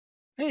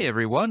Hey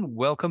everyone,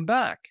 welcome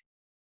back.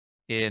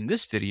 In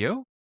this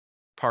video,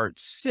 part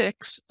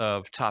 6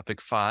 of topic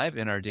 5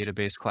 in our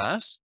database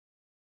class,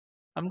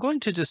 I'm going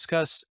to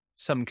discuss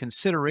some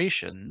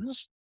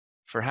considerations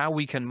for how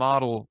we can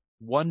model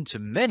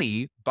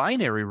one-to-many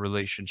binary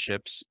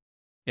relationships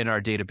in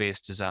our database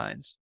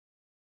designs.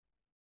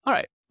 All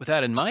right, with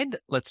that in mind,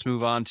 let's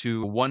move on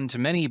to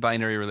one-to-many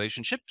binary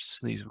relationships.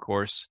 These, of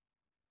course,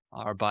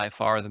 are by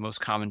far the most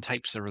common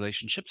types of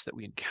relationships that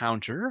we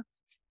encounter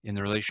in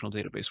the relational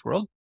database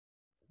world.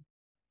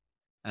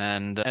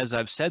 And as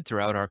I've said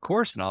throughout our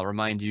course, and I'll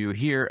remind you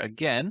here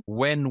again,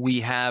 when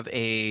we have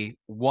a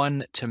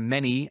one to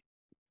many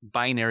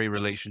binary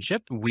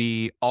relationship,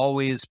 we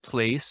always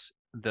place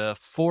the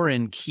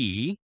foreign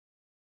key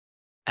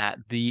at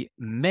the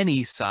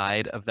many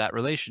side of that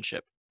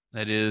relationship.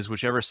 That is,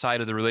 whichever side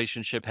of the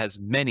relationship has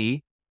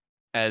many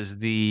as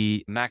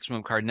the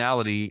maximum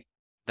cardinality,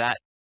 that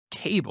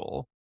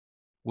table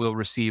will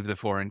receive the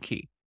foreign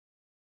key.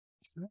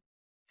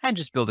 And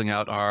just building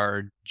out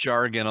our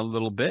jargon a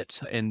little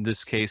bit. In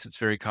this case, it's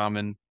very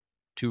common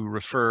to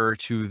refer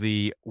to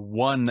the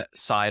one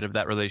side of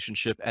that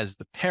relationship as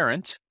the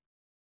parent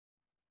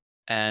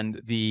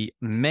and the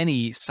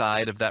many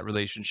side of that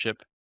relationship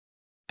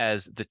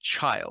as the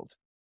child.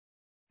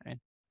 Right?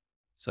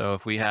 So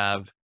if we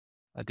have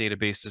a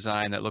database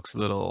design that looks a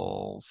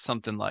little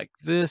something like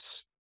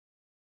this,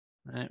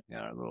 right? We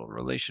got our little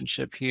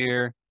relationship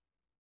here,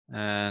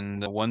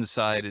 and one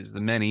side is the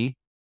many,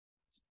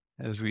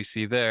 as we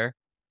see there.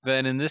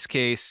 Then in this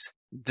case,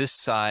 this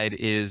side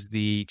is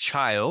the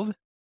child,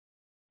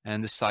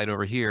 and this side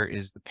over here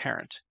is the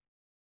parent.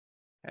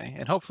 Okay,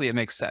 and hopefully it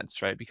makes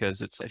sense, right? Because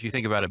it's, if you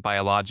think about it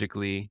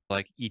biologically,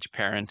 like each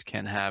parent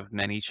can have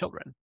many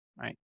children,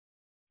 right?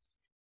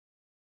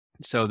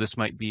 So this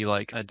might be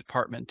like a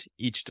department.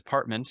 Each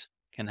department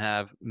can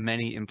have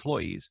many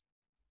employees.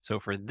 So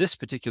for this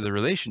particular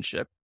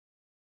relationship,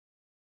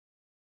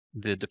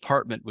 the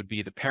department would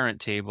be the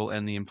parent table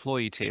and the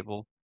employee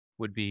table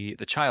would be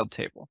the child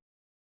table.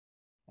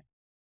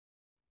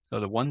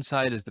 So the one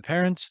side is the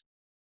parent.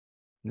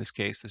 In this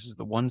case, this is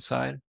the one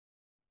side,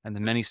 and the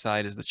many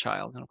side is the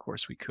child. And of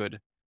course, we could,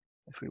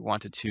 if we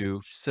wanted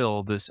to,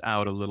 fill this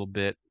out a little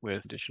bit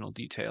with additional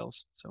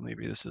details. So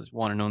maybe this is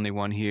one and only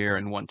one here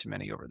and one to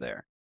many over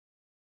there.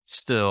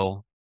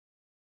 Still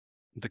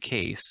the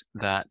case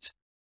that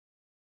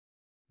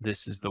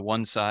this is the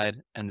one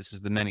side and this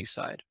is the many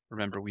side.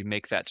 Remember, we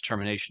make that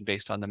determination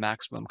based on the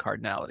maximum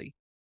cardinality.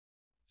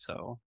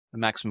 So the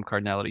maximum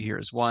cardinality here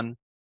is 1,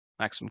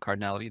 maximum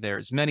cardinality there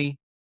is many.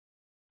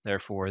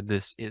 Therefore,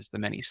 this is the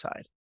many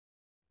side.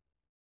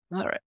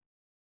 All right.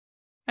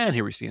 And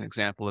here we see an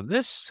example of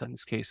this. In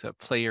this case, a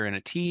player in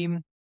a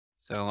team.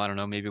 So I don't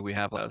know, maybe we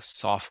have a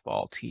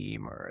softball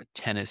team or a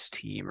tennis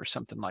team or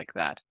something like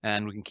that.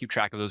 And we can keep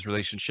track of those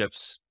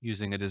relationships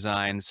using a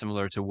design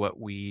similar to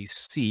what we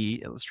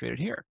see illustrated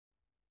here.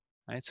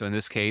 Right? So in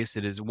this case,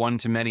 it is one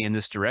to many in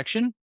this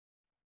direction,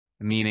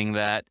 meaning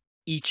that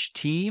each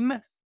team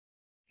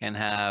can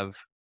have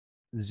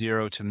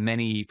 0 to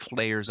many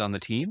players on the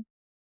team,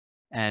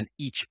 and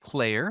each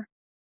player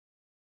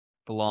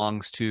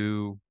belongs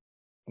to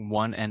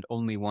one and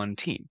only one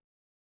team.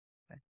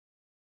 Okay.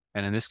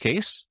 And in this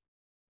case,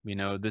 we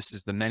know this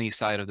is the many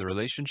side of the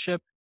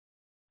relationship,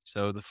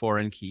 so the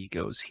foreign key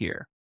goes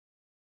here.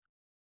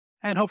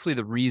 And hopefully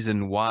the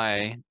reason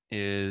why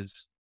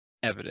is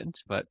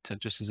evident, but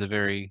just as a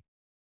very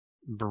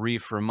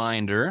brief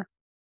reminder,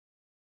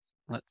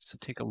 let's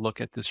take a look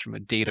at this from a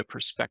data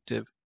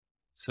perspective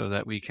so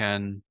that we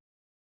can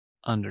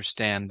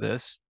understand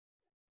this.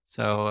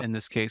 So in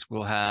this case,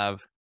 we'll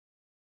have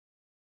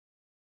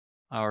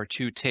our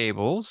two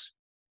tables,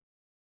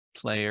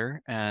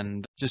 player,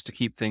 and just to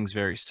keep things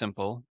very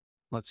simple,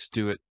 let's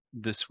do it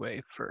this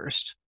way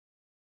first.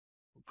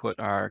 We'll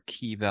put our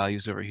key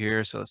values over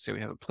here. So let's say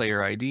we have a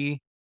player ID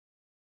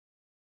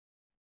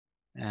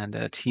and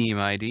a team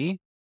ID.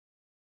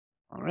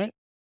 All right.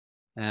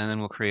 And then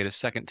we'll create a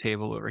second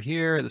table over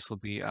here. This will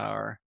be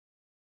our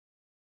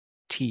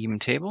team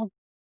table.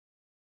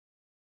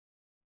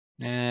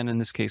 And in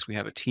this case, we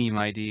have a team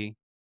ID.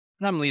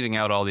 And I'm leaving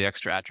out all the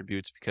extra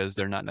attributes because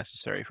they're not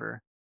necessary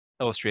for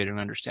illustrating and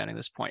understanding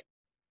this point.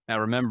 Now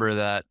remember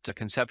that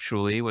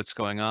conceptually what's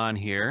going on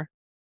here,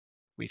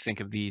 we think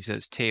of these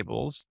as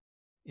tables,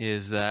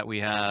 is that we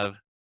have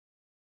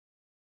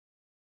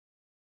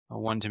a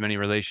one-to-many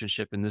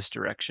relationship in this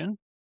direction.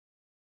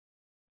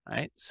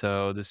 Right?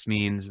 So this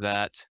means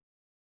that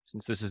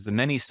since this is the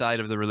many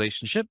side of the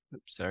relationship,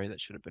 oops, sorry, that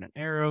should have been an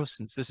arrow.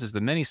 Since this is the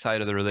many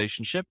side of the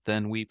relationship,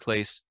 then we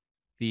place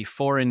the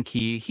foreign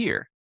key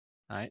here.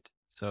 Right?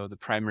 So the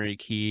primary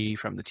key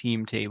from the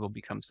team table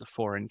becomes the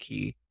foreign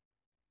key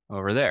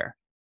over there.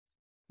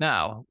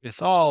 Now,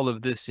 with all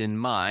of this in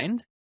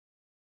mind,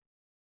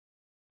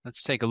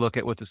 let's take a look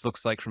at what this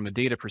looks like from a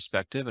data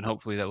perspective, and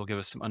hopefully that will give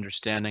us some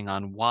understanding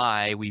on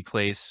why we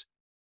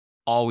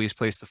always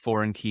place the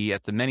foreign key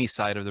at the many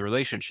side of the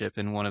relationship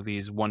in one of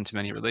these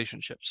one-to-many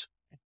relationships.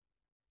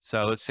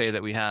 So let's say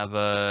that we have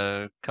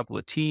a couple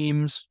of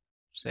teams,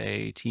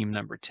 say team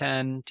number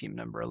 10, team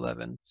number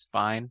 11. It's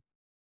fine.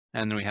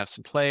 And then we have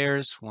some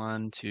players,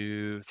 1,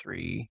 2,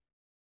 3,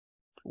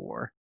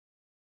 4,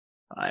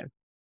 5.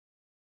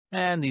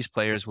 And these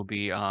players will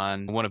be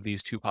on one of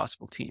these two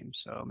possible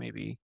teams. So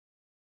maybe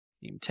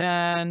team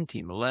 10,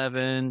 team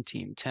 11,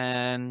 team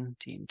 10,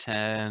 team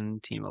 10,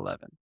 team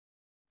 11,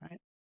 right?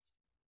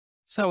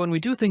 So when we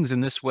do things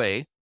in this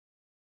way,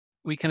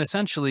 we can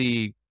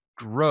essentially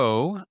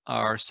grow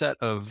our set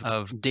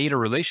of data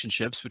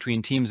relationships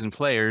between teams and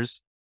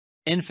players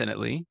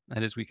infinitely.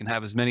 That is, we can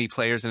have as many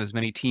players and as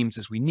many teams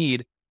as we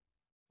need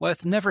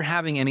with never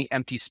having any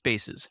empty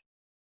spaces,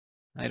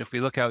 right? If we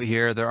look out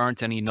here, there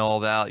aren't any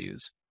null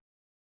values,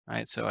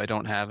 right? So I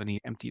don't have any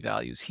empty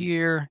values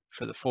here.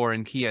 For the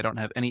foreign key, I don't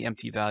have any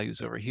empty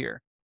values over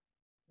here.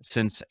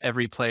 Since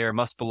every player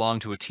must belong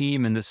to a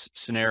team in this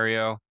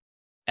scenario,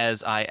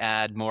 as I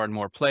add more and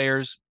more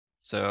players,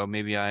 so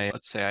maybe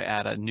let's say I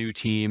add a new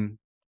team.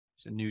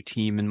 There's a new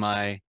team in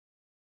my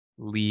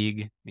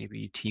league,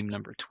 maybe team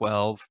number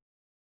 12.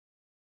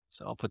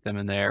 So I'll put them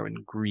in there in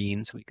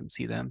green so we can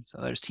see them. So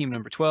there's team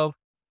number 12.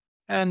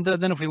 And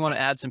then if we want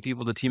to add some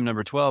people to team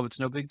number 12, it's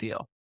no big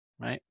deal,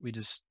 right? We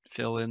just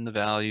fill in the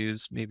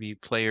values. Maybe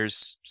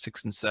players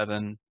 6 and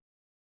 7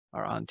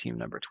 are on team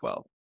number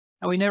 12.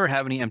 And we never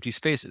have any empty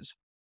spaces.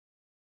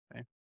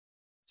 Okay?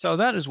 So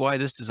that is why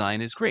this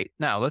design is great.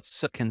 Now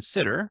let's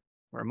consider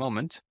for a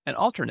moment an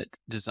alternate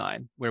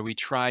design where we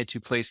try to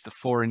place the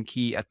foreign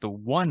key at the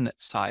one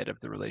side of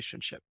the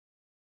relationship.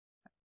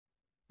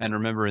 And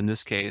remember, in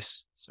this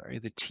case,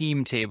 the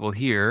team table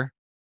here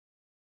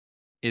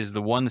is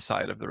the one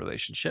side of the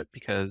relationship,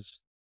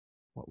 because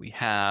what we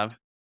have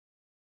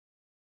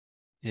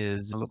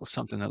is a little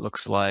something that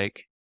looks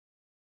like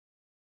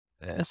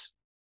this.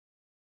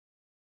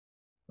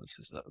 This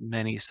is the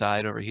many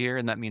side over here,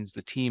 and that means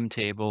the team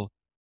table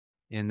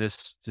in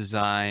this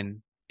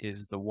design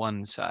is the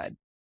one side.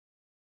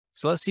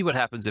 So let's see what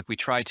happens if we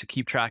try to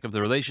keep track of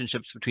the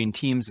relationships between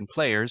teams and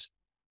players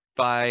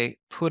by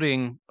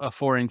putting a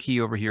foreign key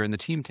over here in the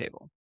team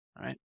table.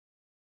 All right.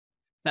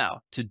 Now,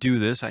 to do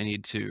this, I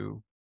need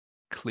to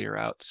clear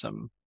out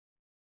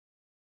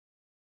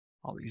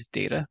all these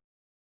data.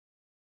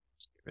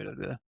 Just get rid of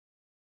the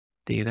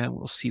data, and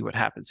we'll see what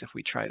happens if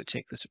we try to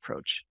take this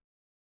approach.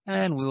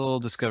 And we'll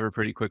discover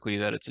pretty quickly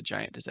that it's a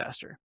giant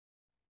disaster.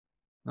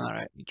 All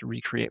right, I need to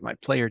recreate my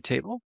player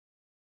table.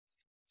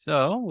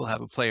 So we'll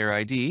have a player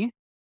ID,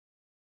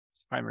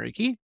 it's the primary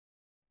key.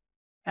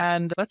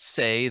 And let's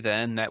say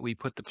then that we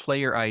put the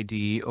player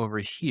ID over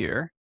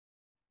here,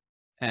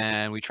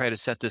 and we try to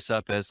set this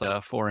up as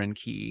a foreign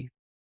key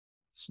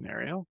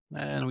scenario,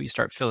 and we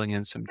start filling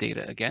in some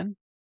data again,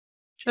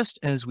 just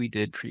as we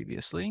did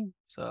previously.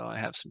 So I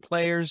have some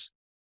players,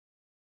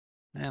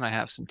 and I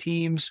have some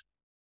teams.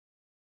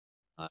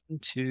 1,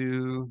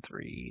 2,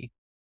 3,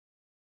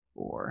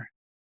 4,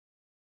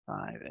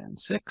 5, and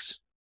 6.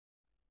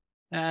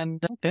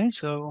 And okay,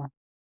 so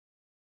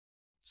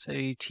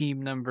say team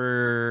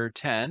number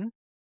 10,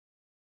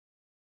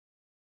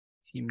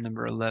 team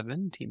number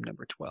 11, team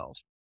number 12.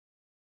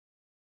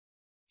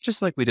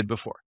 Just like we did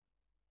before.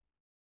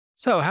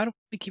 So how do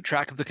we keep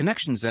track of the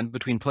connections then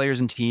between players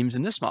and teams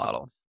in this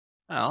model?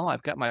 Well,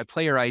 I've got my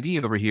player ID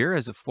over here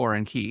as a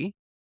foreign key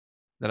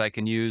that I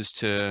can use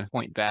to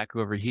point back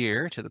over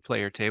here to the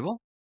player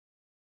table.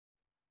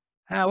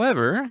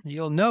 However,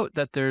 you'll note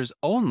that there's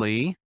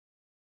only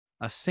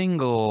a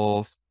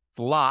single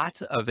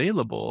slot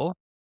available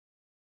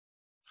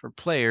for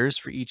players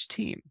for each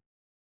team,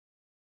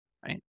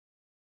 right?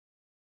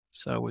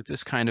 So with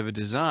this kind of a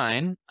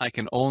design, I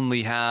can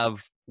only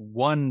have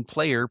one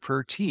player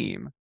per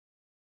team.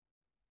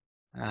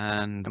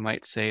 And I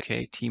might say,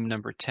 okay, team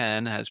number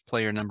 10 has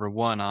player number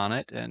 1 on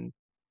it, and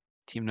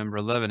team number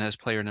 11 has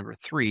player number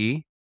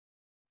 3,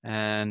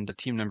 and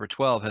team number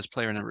 12 has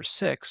player number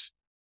 6.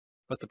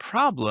 But the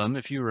problem,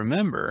 if you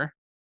remember,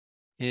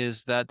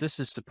 is that this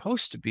is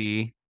supposed to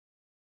be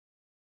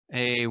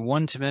a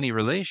one-to-many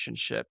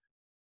relationship,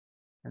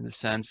 in the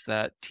sense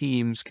that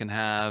teams can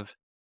have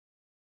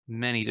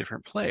many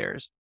different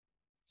players.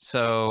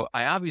 So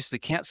I obviously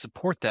can't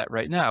support that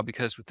right now,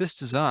 because with this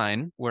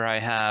design where I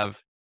have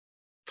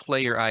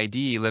player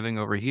ID living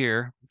over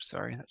here,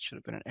 sorry, that should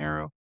have been an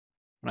arrow.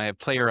 When I have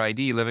player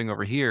ID living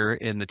over here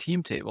in the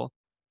team table,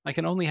 I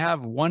can only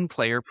have one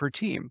player per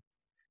team.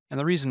 And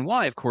the reason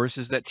why, of course,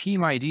 is that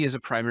team ID is a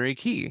primary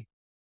key.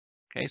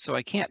 Okay, so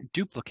I can't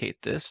duplicate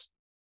this.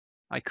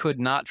 I could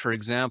not, for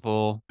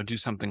example, do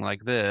something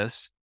like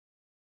this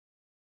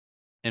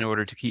in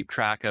order to keep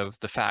track of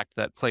the fact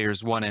that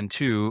players 1 and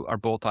 2 are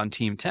both on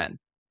team 10.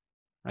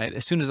 Right?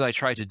 As soon as I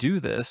try to do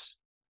this,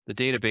 the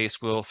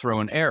database will throw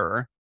an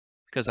error,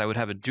 because I would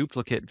have a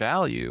duplicate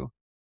value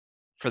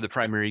for the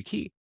primary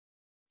key.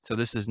 So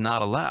this is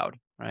not allowed,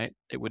 right?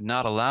 It would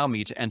not allow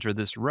me to enter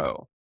this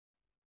row.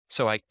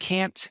 So I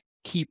can't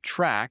keep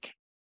track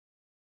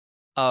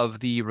of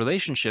the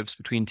relationships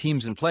between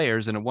teams and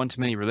players in a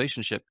one-to-many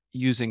relationship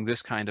using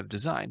this kind of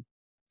design.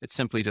 It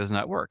simply does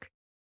not work.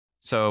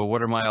 So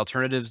what are my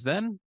alternatives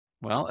then?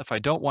 Well, if I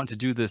don't want to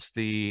do this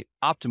the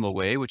optimal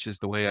way, which is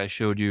the way I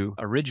showed you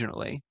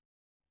originally,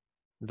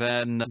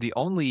 then the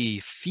only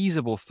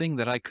feasible thing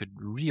that I could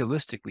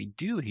realistically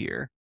do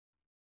here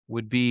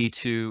would be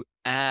to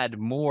add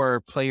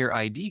more player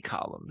ID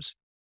columns.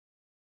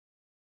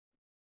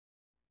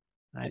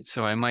 Right?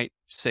 So I might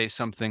say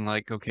something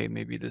like, okay,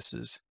 maybe this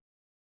is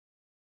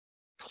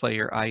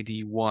player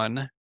ID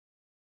 1,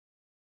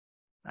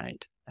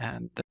 right?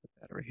 And that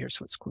over here,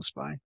 so it's close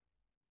by.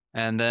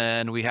 And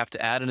then we have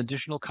to add an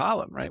additional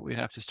column, right? We'd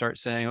have to start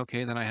saying,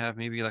 okay, then I have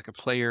maybe like a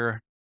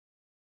player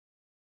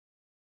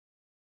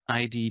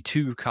ID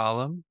 2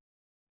 column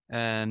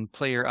and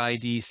player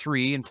ID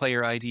 3 and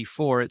player ID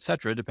 4,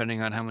 etc.,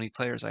 depending on how many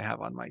players I have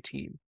on my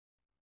team.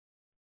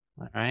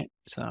 All right,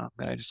 so I'm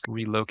going to just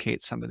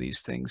relocate some of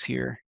these things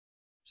here.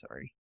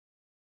 Sorry.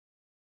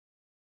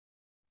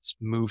 Let's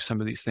move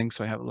some of these things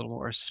so I have a little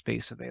more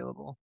space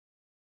available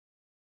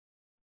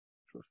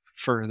for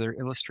further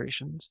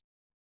illustrations.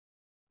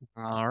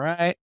 All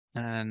right,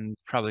 and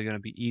probably going to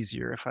be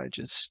easier if I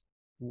just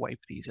wipe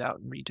these out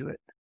and redo it.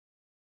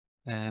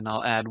 And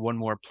I'll add one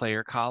more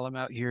player column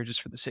out here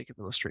just for the sake of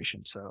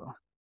illustration. So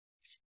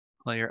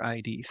player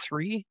ID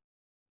 3,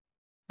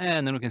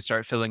 and then we can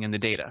start filling in the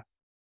data.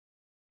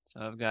 So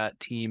I've got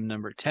team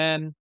number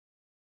 10,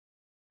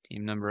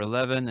 team number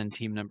 11, and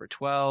team number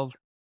 12.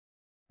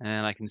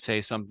 And I can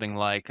say something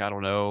like, I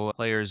don't know,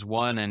 players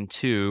 1 and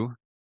 2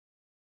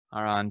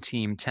 are on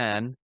team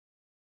 10,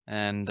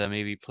 and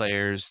maybe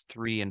players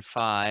 3 and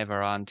 5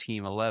 are on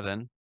team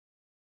 11,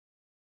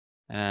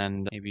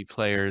 and maybe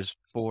players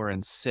 4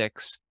 and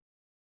 6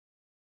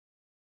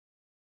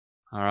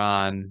 are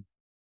on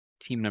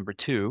team number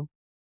 2.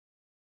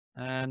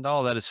 And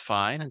all that is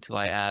fine until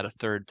I add a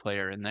third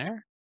player in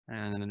there.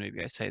 And then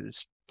maybe I say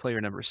this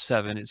player number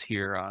 7 is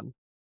here on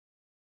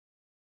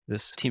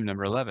this team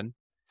number 11.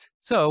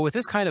 So with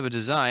this kind of a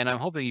design, I'm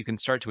hoping you can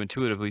start to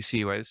intuitively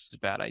see why this is a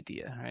bad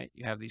idea, right?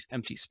 You have these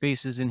empty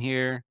spaces in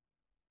here,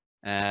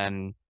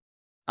 and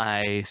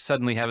I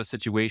suddenly have a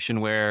situation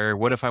where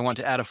what if I want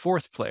to add a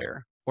fourth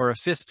player or a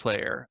fifth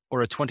player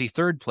or a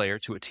 23rd player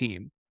to a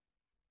team,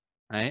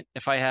 right?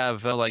 If I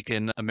have like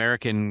an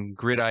American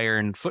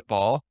gridiron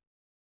football,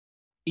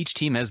 each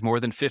team has more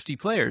than 50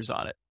 players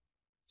on it.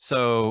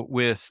 So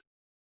with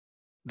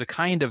the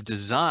kind of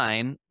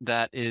design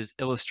that is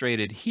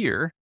illustrated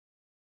here,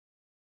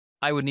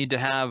 I would need to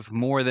have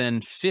more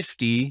than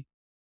 50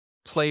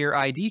 player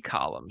ID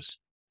columns,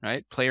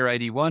 right? Player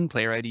ID 1,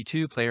 player ID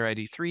 2, player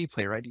ID 3,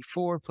 player ID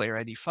 4, player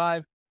ID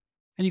 5.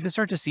 And you can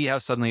start to see how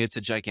suddenly it's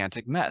a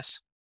gigantic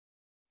mess.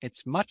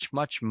 It's much,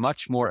 much,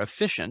 much more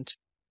efficient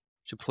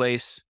to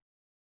place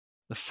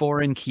the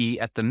foreign key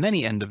at the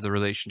many end of the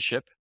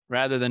relationship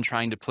rather than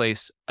trying to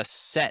place a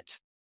set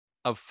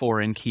of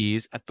foreign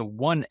keys at the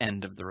one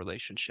end of the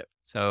relationship.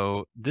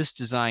 So this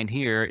design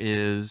here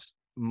is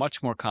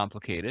much more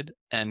complicated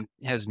and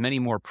has many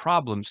more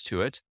problems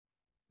to it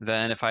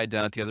than if I had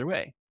done it the other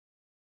way.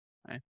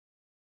 Right?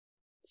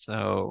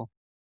 So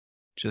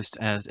just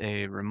as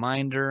a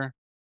reminder,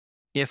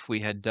 if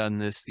we had done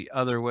this the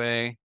other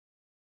way,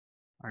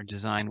 our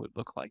design would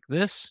look like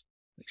this.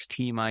 There's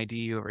team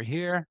ID over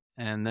here.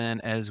 And then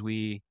as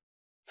we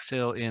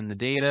fill in the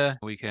data,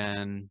 we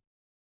can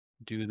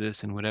do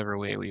this in whatever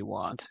way we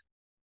want.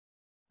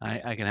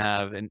 I can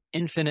have an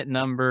infinite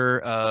number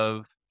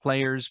of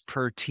players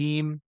per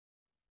team.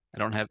 I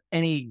don't have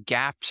any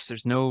gaps.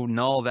 There's no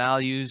null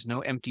values,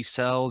 no empty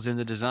cells in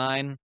the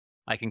design.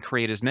 I can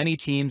create as many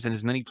teams and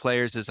as many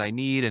players as I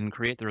need and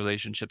create the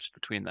relationships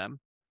between them.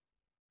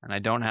 And I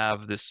don't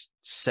have this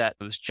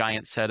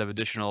giant set of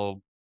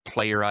additional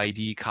player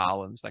ID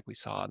columns like we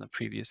saw in the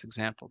previous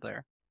example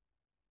there.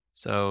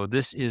 So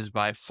this is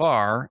by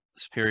far a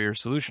superior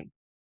solution.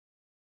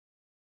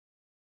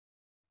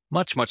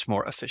 Much, much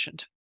more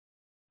efficient,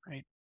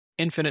 right?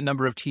 Infinite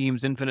number of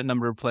teams, infinite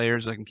number of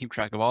players. I can keep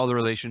track of all the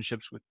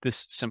relationships with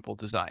this simple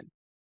design.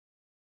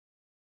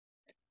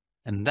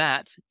 And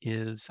that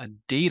is a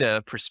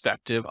data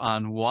perspective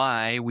on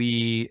why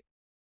we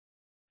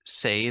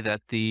say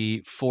that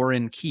the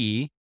foreign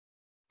key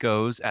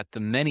goes at the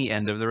many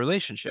end of the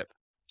relationship.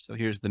 So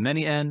here's the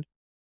many end.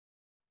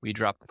 We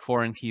drop the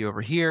foreign key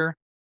over here,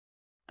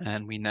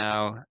 and we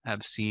now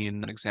have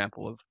seen an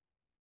example of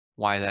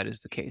why that is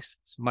the case.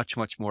 It's much,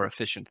 much more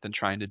efficient than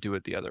trying to do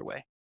it the other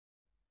way.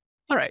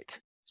 All right.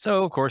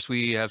 So, of course,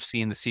 we have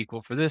seen the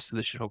sequel for this, so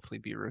this should hopefully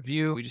be a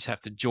review. We just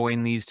have to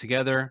join these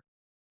together,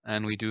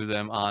 and we do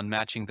them on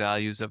matching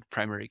values of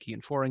primary key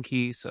and foreign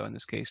key. So in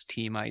this case,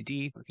 team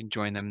ID, we can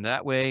join them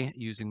that way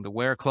using the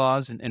where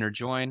clause and inner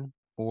join,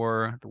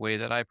 or the way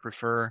that I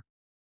prefer,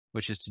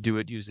 which is to do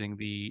it using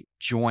the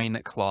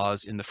join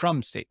clause in the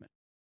from statement.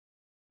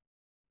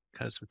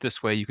 Because with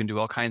this way, you can do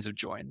all kinds of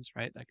joins,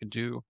 right? I can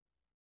do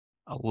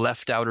a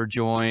left outer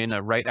join,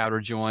 a right outer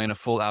join, a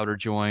full outer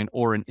join,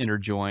 or an inner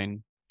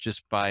join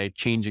just by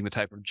changing the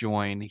type of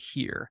join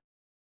here.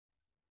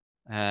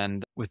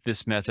 And with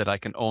this method, I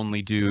can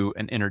only do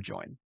an inner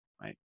join,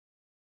 right?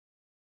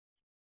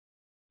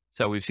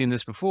 So we've seen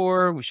this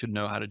before. We should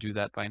know how to do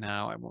that by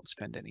now. I won't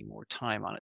spend any more time on it.